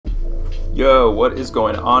Yo, what is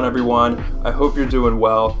going on, everyone? I hope you're doing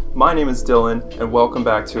well. My name is Dylan and welcome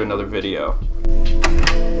back to another video.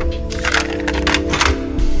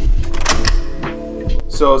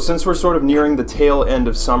 So since we're sort of nearing the tail end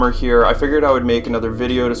of summer here, I figured I would make another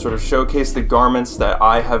video to sort of showcase the garments that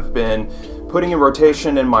I have been putting in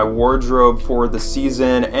rotation in my wardrobe for the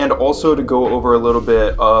season, and also to go over a little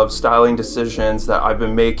bit of styling decisions that I've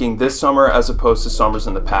been making this summer as opposed to summers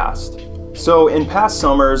in the past. So in past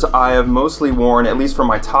summers, I have mostly worn, at least for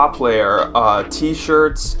my top layer,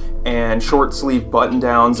 t-shirts and short sleeve button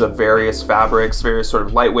downs of various fabrics, various sort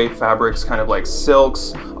of lightweight fabrics, kind of like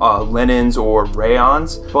silks, linens, or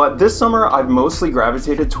rayons. But this summer I've mostly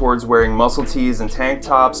gravitated towards wearing muscle tees and tank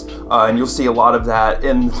tops, and you'll see a lot of that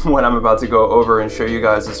in what I'm about to go over and show you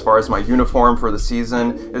guys as far as my uniform for the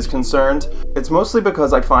season is concerned. It's mostly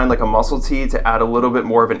because I find like a muscle tee to add a little bit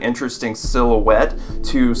more of an interesting silhouette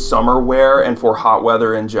to summer wear and for hot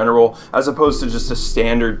weather in general, as opposed to just a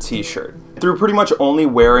standard t-shirt. Through pretty much only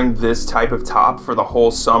wearing this type of top for the whole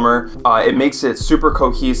summer, it makes it super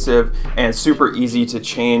cohesive and super easy to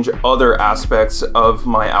change other aspects of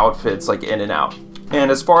my outfits like in and out. And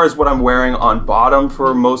as far as what I'm wearing on bottom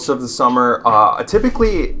for most of the summer,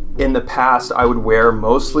 typically in the past I would wear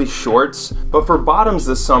mostly shorts, but for bottoms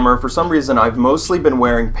this summer, for some reason I've mostly been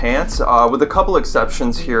wearing pants, with a couple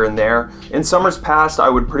exceptions here and there. In summers past, I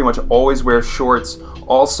would pretty much always wear shorts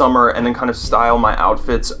all summer and then kind of style my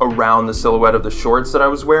outfits around the silhouette of the shorts that I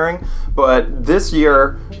was wearing. But this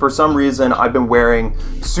year, for some reason, I've been wearing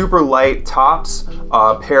super light tops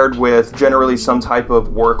paired with generally some type of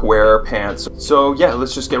workwear pants. So yeah,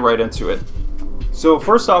 let's just get right into it. So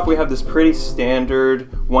first off, we have this pretty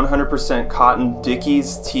standard 100% cotton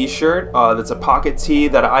Dickies t-shirt that's a pocket tee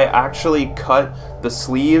that I actually cut the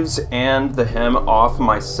sleeves and the hem off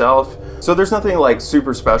myself. So there's nothing like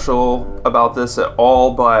super special about this at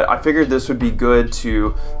all, but I figured this would be good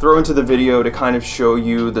to throw into the video to kind of show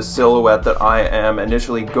you the silhouette that I am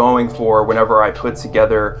initially going for whenever I put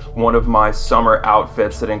together one of my summer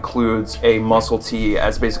outfits that includes a muscle tee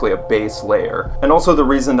as basically a base layer. And also the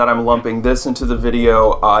reason that I'm lumping this into the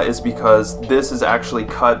video is because this is actually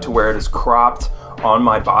cut to where it is cropped on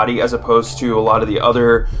my body, as opposed to a lot of the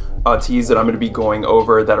other tees that I'm going to be going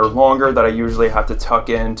over that are longer, that I usually have to tuck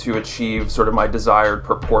in to achieve sort of my desired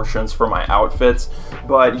proportions for my outfits.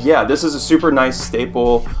 But yeah, this is a super nice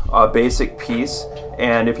staple basic piece,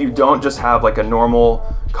 and if you don't just have like a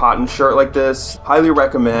normal cotton shirt like this, highly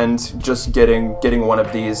recommend just getting one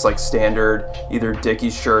of these like standard either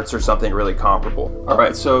Dickies shirts or something really comparable.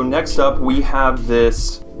 Alright, so next up we have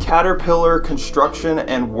this Caterpillar construction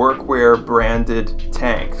and workwear branded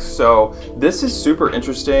tank. So this is super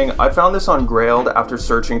interesting. I found this on Grailed after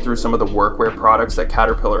searching through some of the workwear products that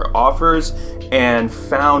Caterpillar offers, and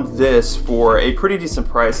found this for a pretty decent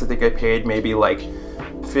price. I think I paid maybe like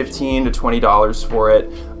 $15 to $20 for it.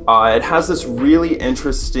 It has this really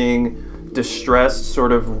interesting distressed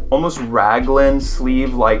sort of almost raglan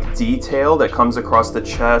sleeve like detail that comes across the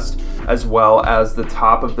chest as well as the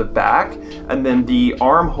top of the back, and then the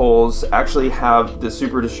armholes actually have the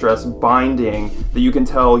super distressed binding that you can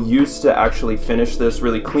tell used to actually finish this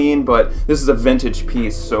really clean, but this is a vintage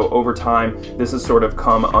piece, so over time this has sort of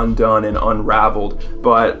come undone and unraveled.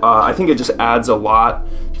 But I think it just adds a lot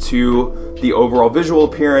to the overall visual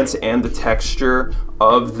appearance and the texture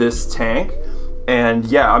of this tank. And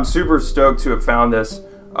yeah, I'm super stoked to have found this.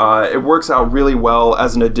 It works out really well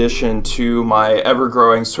as an addition to my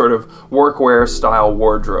ever-growing sort of workwear style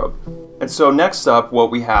wardrobe. And so next up,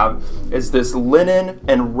 what we have is this linen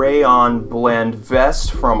and rayon blend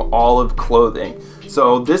vest from Olive Clothing.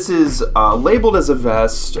 So this is labeled as a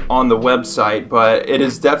vest on the website, but it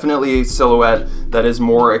is definitely a silhouette that is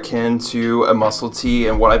more akin to a muscle tee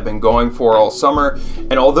and what I've been going for all summer.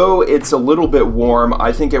 And although it's a little bit warm,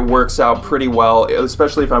 I think it works out pretty well,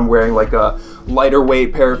 especially if I'm wearing like a lighter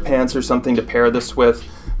weight pair of pants or something to pair this with.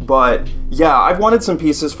 But yeah, I've wanted some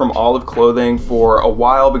pieces from Olive Clothing for a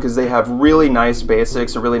while because they have really nice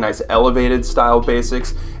basics, really nice elevated style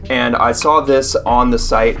basics, and I saw this on the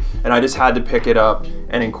site and I just had to pick it up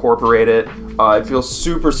and incorporate it. It feels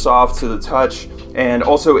super soft to the touch and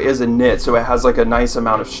also is a knit, so it has like a nice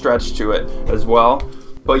amount of stretch to it as well.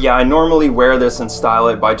 But yeah, I normally wear this and style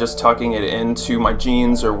it by just tucking it into my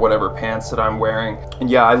jeans or whatever pants that I'm wearing.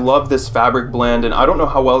 And yeah, I love this fabric blend, and I don't know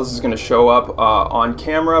how well this is going to show up on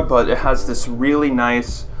camera, but it has this really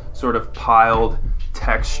nice sort of piled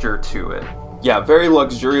texture to it. Yeah, very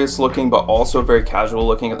luxurious looking, but also very casual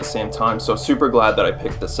looking at the same time, so super glad that I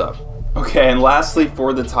picked this up. Okay, and lastly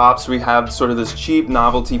for the tops, we have sort of this cheap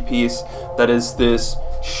novelty piece that is this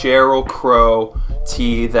Sheryl Crow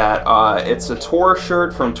tee that it's a tour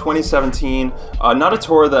shirt from 2017, not a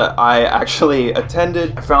tour that I actually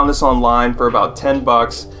attended. I found this online for about 10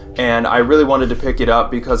 bucks and I really wanted to pick it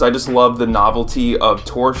up because I just love the novelty of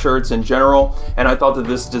tour shirts in general, and I thought that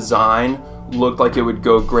this design looked like it would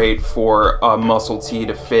go great for a muscle tee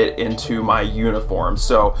to fit into my uniform.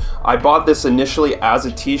 So I bought this initially as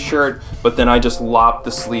a t-shirt, but then I just lopped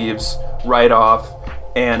the sleeves right off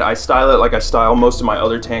and I style it like I style most of my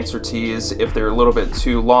other tanks or tees if they're a little bit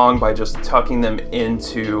too long, by just tucking them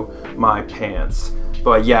into my pants.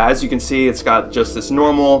 But yeah, as you can see, it's got just this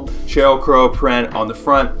normal Sheryl Crow print on the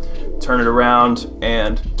front. Turn it around,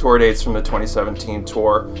 and tour dates from the 2017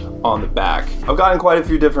 tour on the back. I've gotten quite a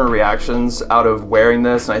few different reactions out of wearing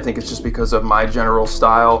this, and I think it's just because of my general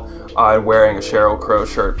style wearing a Sheryl Crow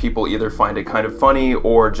shirt. People either find it kind of funny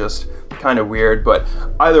or just kind of weird, but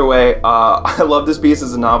either way, I love this piece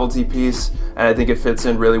as a novelty piece, and I think it fits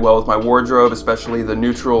in really well with my wardrobe, especially the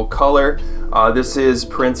neutral color. This is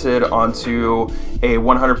printed onto a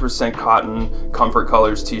 100% cotton Comfort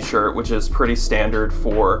Colors t-shirt, which is pretty standard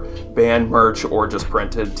for band merch or just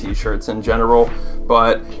printed t-shirts in general.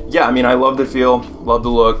 But yeah, I mean, I love the feel, love the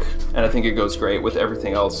look, and I think it goes great with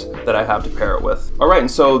everything else that I have to pair it with. All right,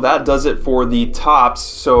 and so that does it for the tops.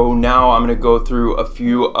 So now I'm gonna go through a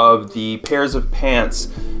few of the pairs of pants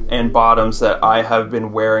and bottoms that I have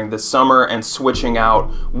been wearing this summer and switching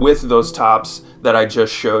out with those tops that I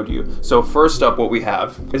just showed you. So first up, what we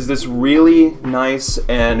have is this really nice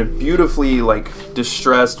and beautifully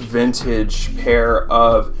distressed vintage pair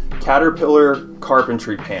of Caterpillar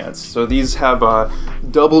carpentry pants. So these have a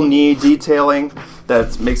double knee detailing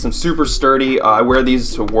that makes them super sturdy. I wear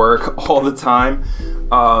these to work all the time.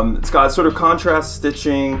 It's got sort of contrast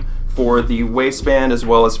stitching for the waistband as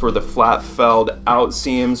well as for the flat felled out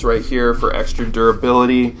seams right here for extra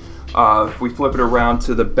durability. If we flip it around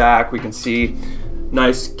to the back, we can see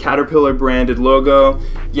nice Caterpillar branded logo.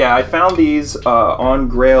 Yeah, I found these on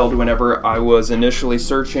Grailed whenever I was initially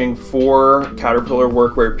searching for Caterpillar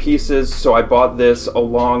workwear pieces, so I bought this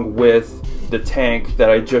along with the tank that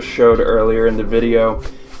I just showed earlier in the video.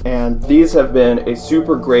 And these have been a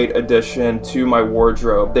super great addition to my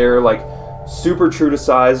wardrobe. They're super true to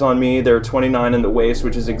size on me. They're 29 in the waist,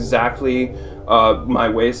 which is exactly my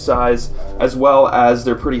waist size, as well as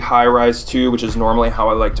they're pretty high rise too, which is normally how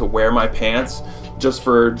I like to wear my pants, just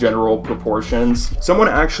for general proportions. Someone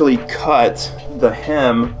actually cut the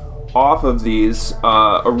hem off of these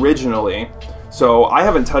originally. So I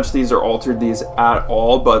haven't touched these or altered these at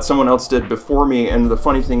all, but someone else did before me, and the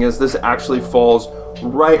funny thing is this actually falls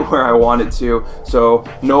right where I want it to, so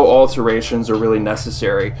no alterations are really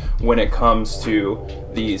necessary when it comes to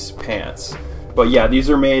these pants. But yeah, these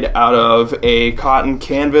are made out of a cotton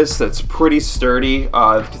canvas that's pretty sturdy. You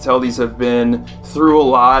can tell these have been through a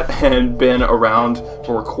lot and been around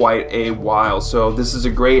for quite a while. So this is a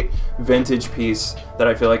great vintage piece that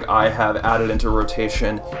I feel like I have added into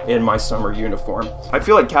rotation in my summer uniform. I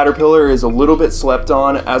feel like Caterpillar is a little bit slept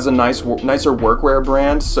on as a nicer workwear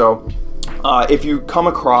brand. So if you come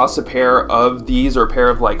across a pair of these or a pair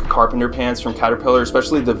of carpenter pants from Caterpillar,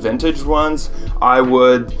 especially the vintage ones, I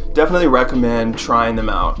would definitely recommend trying them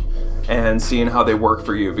out and seeing how they work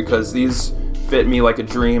for you, because these fit me like a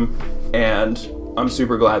dream and I'm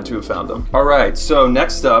super glad to have found them. All right, so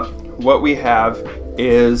next up, what we have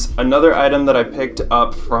is another item that I picked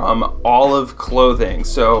up from Olive Clothing.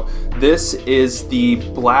 So this is the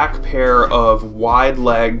black pair of wide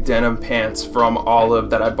leg denim pants from Olive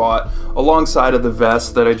that I bought alongside of the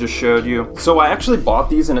vest that I just showed you. So I actually bought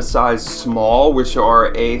these in a size small, which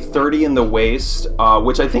are a 30 in the waist,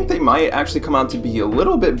 which I think they might actually come out to be a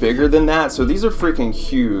little bit bigger than that. So these are freaking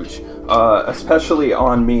huge, especially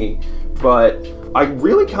on me. But I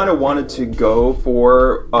really kind of wanted to go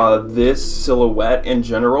for this silhouette in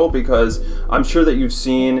general, because I'm sure that you've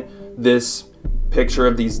seen this picture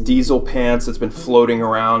of these diesel pants that's been floating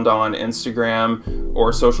around on Instagram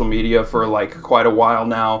or social media for quite a while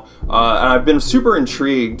now. And I've been super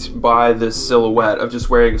intrigued by this silhouette of just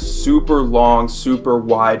wearing a super long, super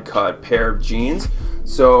wide cut pair of jeans.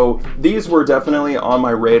 So these were definitely on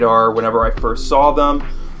my radar whenever I first saw them.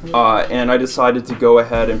 And I decided to go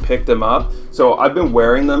ahead and pick them up. So I've been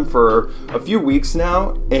wearing them for a few weeks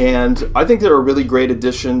now, and I think they're a really great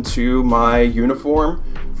addition to my uniform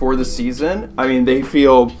for the season. I mean, they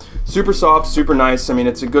feel super soft, super nice. I mean,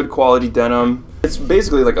 it's a good quality denim. It's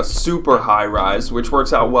basically like a super high rise, which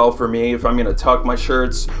works out well for me if I'm gonna tuck my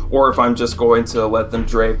shirts or if I'm just going to let them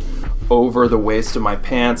drape over the waist of my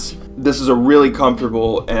pants. This is a really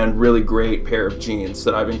comfortable and really great pair of jeans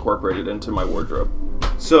that I've incorporated into my wardrobe.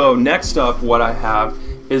 So next up, what I have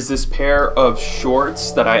is this pair of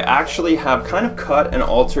shorts that I actually have kind of cut and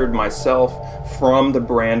altered myself from the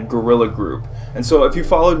brand Guerrilla Group. And so if you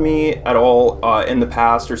followed me at all in the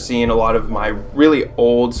past or seen a lot of my really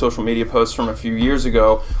old social media posts from a few years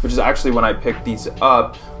ago, which is actually when I picked these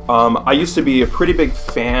up, I used to be a pretty big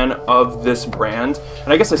fan of this brand,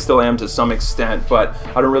 and I guess I still am to some extent, but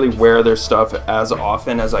I don't really wear their stuff as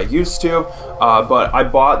often as I used to. But I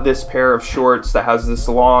bought this pair of shorts that has this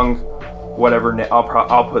long, whatever,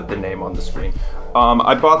 I'll put the name on the screen.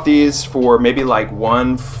 I bought these for maybe like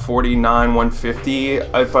 $149,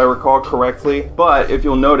 $150 if I recall correctly. But if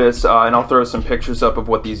you'll notice, and I'll throw some pictures up of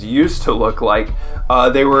what these used to look like,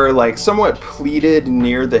 they were like somewhat pleated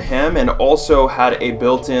near the hem and also had a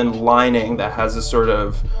built-in lining that has a sort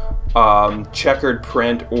of checkered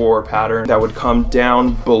print or pattern that would come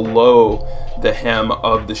down below the hem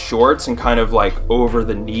of the shorts and kind of like over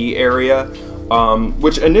the knee area.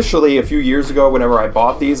 Which initially, a few years ago, whenever I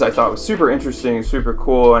bought these, I thought was super interesting, super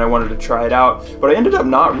cool, and I wanted to try it out, but I ended up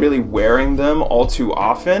not really wearing them all too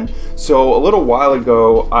often. So a little while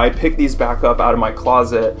ago, I picked these back up out of my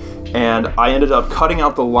closet, and I ended up cutting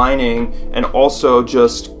out the lining and also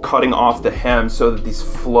just cutting off the hem so that these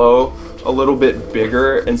flow a little bit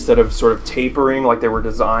bigger instead of sort of tapering like they were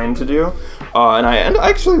designed to do. And I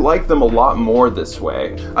actually like them a lot more this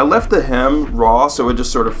way. I left the hem raw so it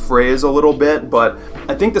just sort of frays a little bit, but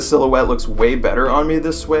I think the silhouette looks way better on me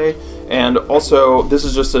this way. And also, this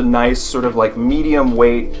is just a nice sort of like medium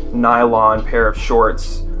weight nylon pair of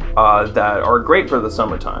shorts that are great for the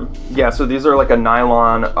summertime. Yeah, so these are like a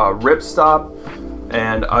nylon ripstop,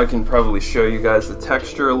 and I can probably show you guys the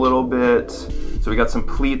texture a little bit. So we got some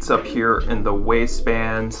pleats up here in the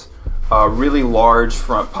waistbands, really large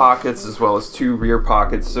front pockets as well as 2 rear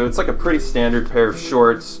pockets. So it's like a pretty standard pair of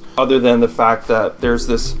shorts, other than the fact that there's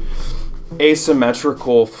this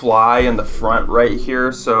asymmetrical fly in the front right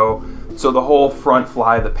here. So the whole front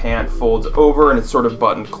fly of the pant folds over and it's sort of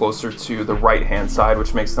buttoned closer to the right-hand side,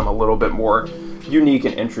 which makes them a little bit more unique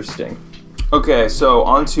and interesting. Okay, so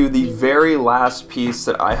onto the very last piece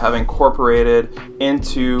that I have incorporated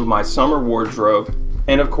into my summer wardrobe.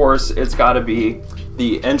 And of course, it's gotta be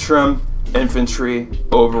the ENTREM infantry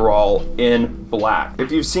overall in black.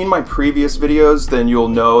 If you've seen my previous videos, then you'll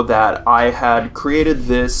know that I had created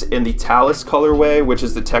this in the Talus colorway, which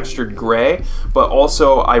is the textured gray, but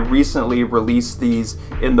also I recently released these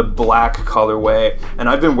in the black colorway, and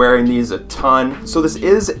I've been wearing these a ton. So this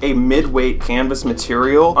is a mid-weight canvas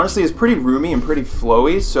material. Honestly, it's pretty roomy and pretty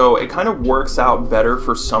flowy, so it kind of works out better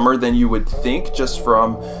for summer than you would think just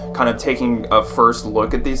from kind of taking a first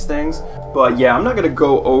look at these things. But yeah, I'm not gonna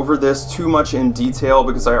go over this too much in detail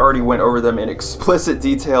because I already went over them in explicit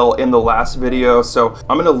detail in the last video. So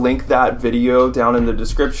I'm gonna link that video down in the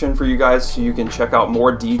description for you guys so you can check out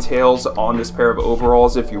more details on this pair of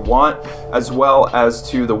overalls if you want, as well as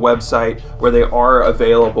to the website where they are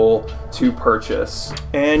available to purchase.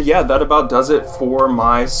 And yeah, that about does it for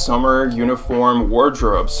my summer uniform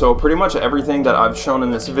wardrobe. So pretty much everything that I've shown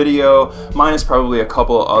in this video, minus probably a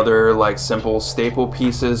couple other like simple staple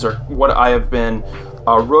pieces or what I have been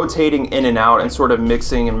rotating in and out and sort of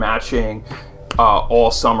mixing and matching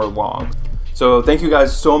all summer long. So thank you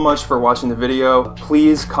guys so much for watching the video.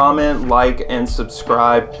 Please comment, like, and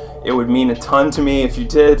subscribe. It would mean a ton to me if you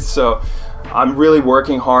did. So I'm really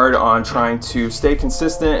working hard on trying to stay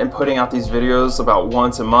consistent and putting out these videos about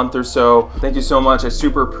once a month or so. Thank you so much. I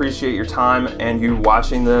super appreciate your time and you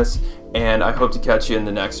watching this, and I hope to catch you in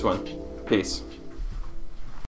the next one. Peace.